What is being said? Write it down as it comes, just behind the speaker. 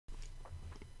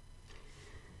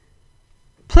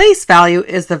Place value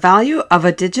is the value of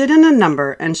a digit in a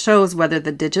number and shows whether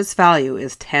the digit's value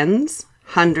is tens,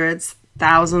 hundreds,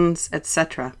 thousands,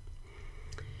 etc.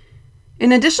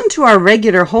 In addition to our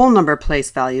regular whole number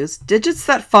place values, digits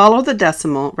that follow the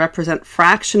decimal represent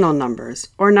fractional numbers,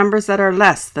 or numbers that are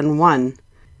less than 1.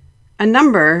 A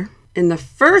number in the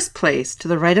first place to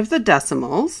the right of the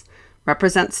decimals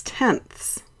represents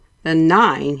tenths. The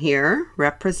 9 here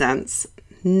represents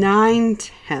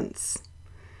 9/10.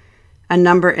 A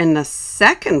number in the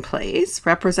second place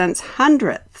represents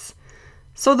hundredths.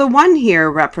 So the 1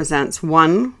 here represents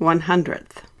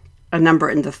 1/100th. A number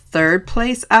in the third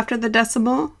place after the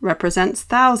decimal represents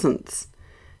thousandths.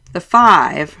 The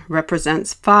 5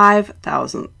 represents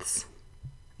 5/1000ths.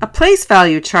 A place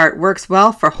value chart works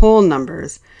well for whole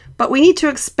numbers, but we need to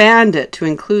expand it to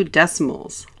include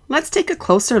decimals. Let's take a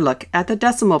closer look at the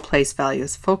decimal place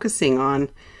values, focusing on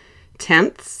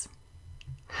tenths,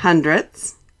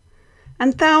 hundredths,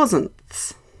 and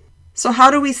thousandths. So how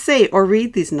do we say or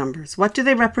read these numbers? What do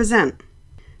they represent?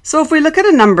 So if we look at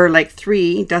a number like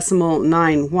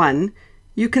 3.91,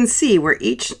 you can see where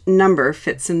each number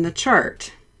fits in the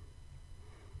chart.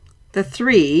 The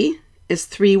 3 is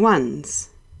 3 ones.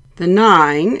 The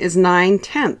 9 is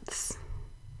 9/10.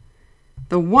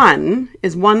 The 1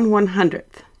 is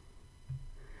 1/100th.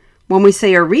 When we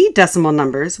say or read decimal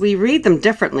numbers, we read them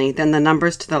differently than the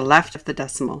numbers to the left of the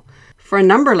decimal. For a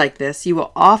number like this, you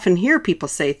will often hear people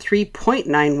say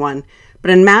 3.91, but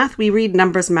in math, we read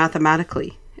numbers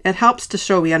mathematically. It helps to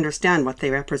show we understand what they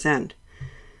represent.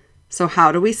 So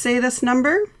how do we say this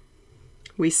number?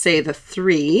 We say the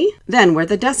 3, then where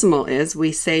the decimal is,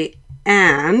 we say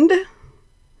and.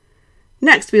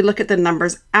 Next, we look at the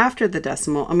numbers after the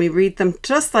decimal and we read them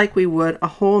just like we would a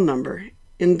whole number.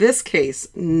 In this case,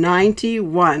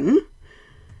 91.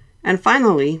 And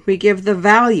finally, we give the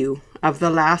value of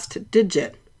the last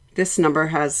digit. This number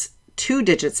has 2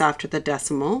 digits after the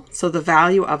decimal, so the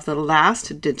value of the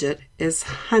last digit is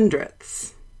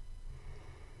hundredths.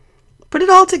 Put it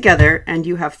all together and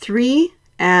you have 3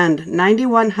 and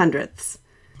 91 hundredths.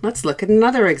 Let's look at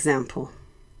another example.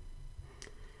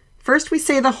 First, we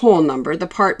say the whole number, the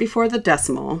part before the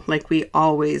decimal, like we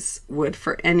always would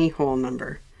for any whole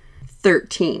number.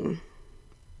 13.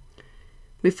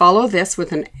 We follow this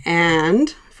with an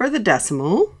and for the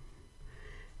decimal.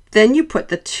 Then you put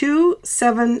the 2,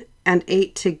 7, and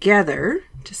 8 together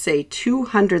to say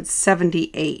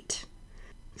 278.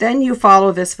 Then you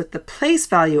follow this with the place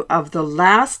value of the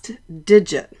last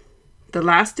digit. The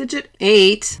last digit,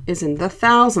 8, is in the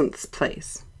thousandths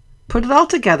place. Put it all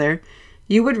together,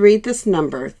 you would read this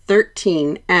number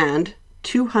 13 and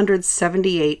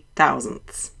 278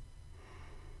 thousandths.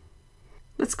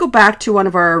 Let's go back to one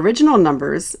of our original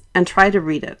numbers and try to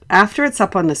read it. After it's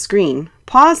up on the screen,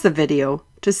 pause the video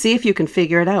to see if you can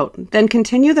figure it out. Then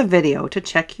continue the video to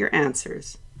check your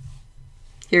answers.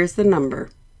 Here's the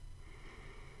number.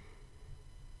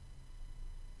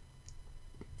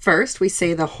 First, we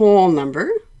say the whole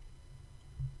number,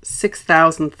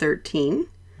 6,013,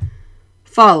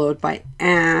 followed by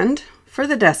and for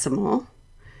the decimal.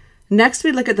 Next,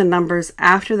 we look at the numbers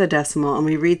after the decimal and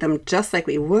we read them just like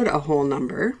we would a whole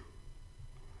number.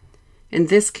 In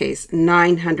this case,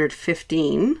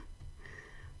 915.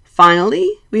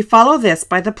 Finally, we follow this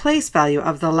by the place value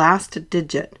of the last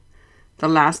digit. The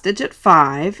last digit,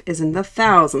 5, is in the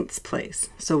thousandths place,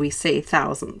 so we say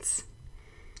thousandths.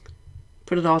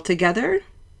 Put it all together,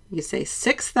 you say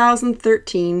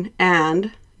 6,013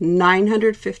 and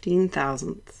 915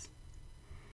 thousandths.